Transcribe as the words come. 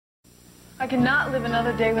I cannot live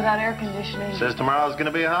another day without air conditioning. Says tomorrow's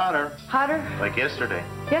gonna be hotter. Hotter? Like yesterday.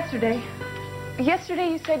 Yesterday? Yesterday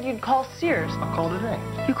you said you'd call Sears. I'll call today.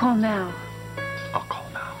 You call now. I'll call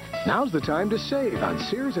now. Now's the time to save on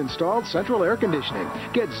Sears installed central air conditioning.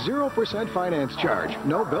 Get 0% finance charge,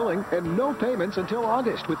 no billing, and no payments until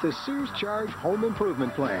August with the Sears Charge Home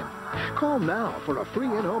Improvement Plan. Call now for a free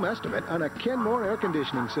in-home estimate on a Kenmore air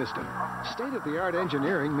conditioning system. State-of-the-art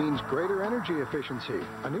engineering means greater energy efficiency.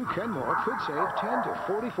 A new Kenmore could save 10 to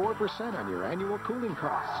 44% on your annual cooling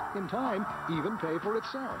costs. In time, even pay for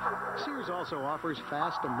itself. Sears also offers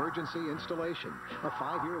fast emergency installation, a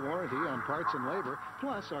 5-year warranty on parts and labor,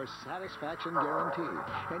 plus our satisfaction guarantee.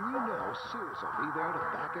 And you know Sears will be there to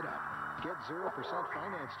back it up. Get 0%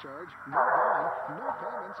 finance charge, no billing, no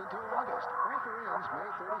payments until August. Offer ends May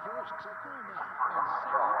 31st, so call now and save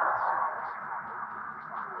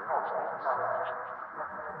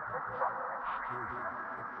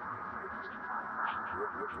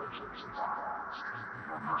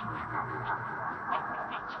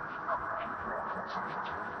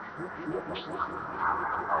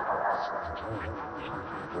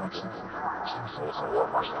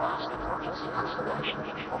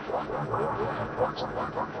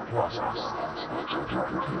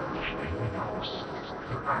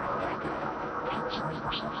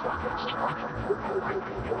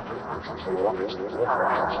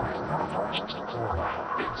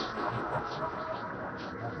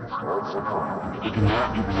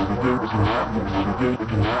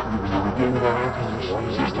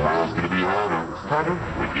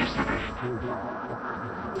with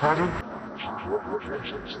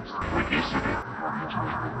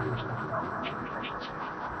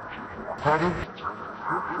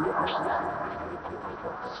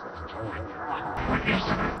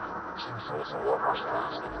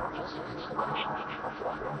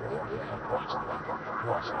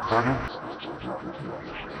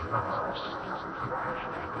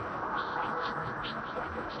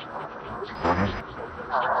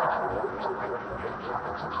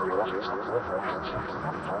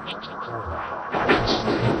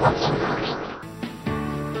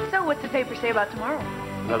So what's the paper say about tomorrow?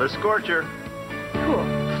 Another scorcher.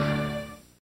 Cool.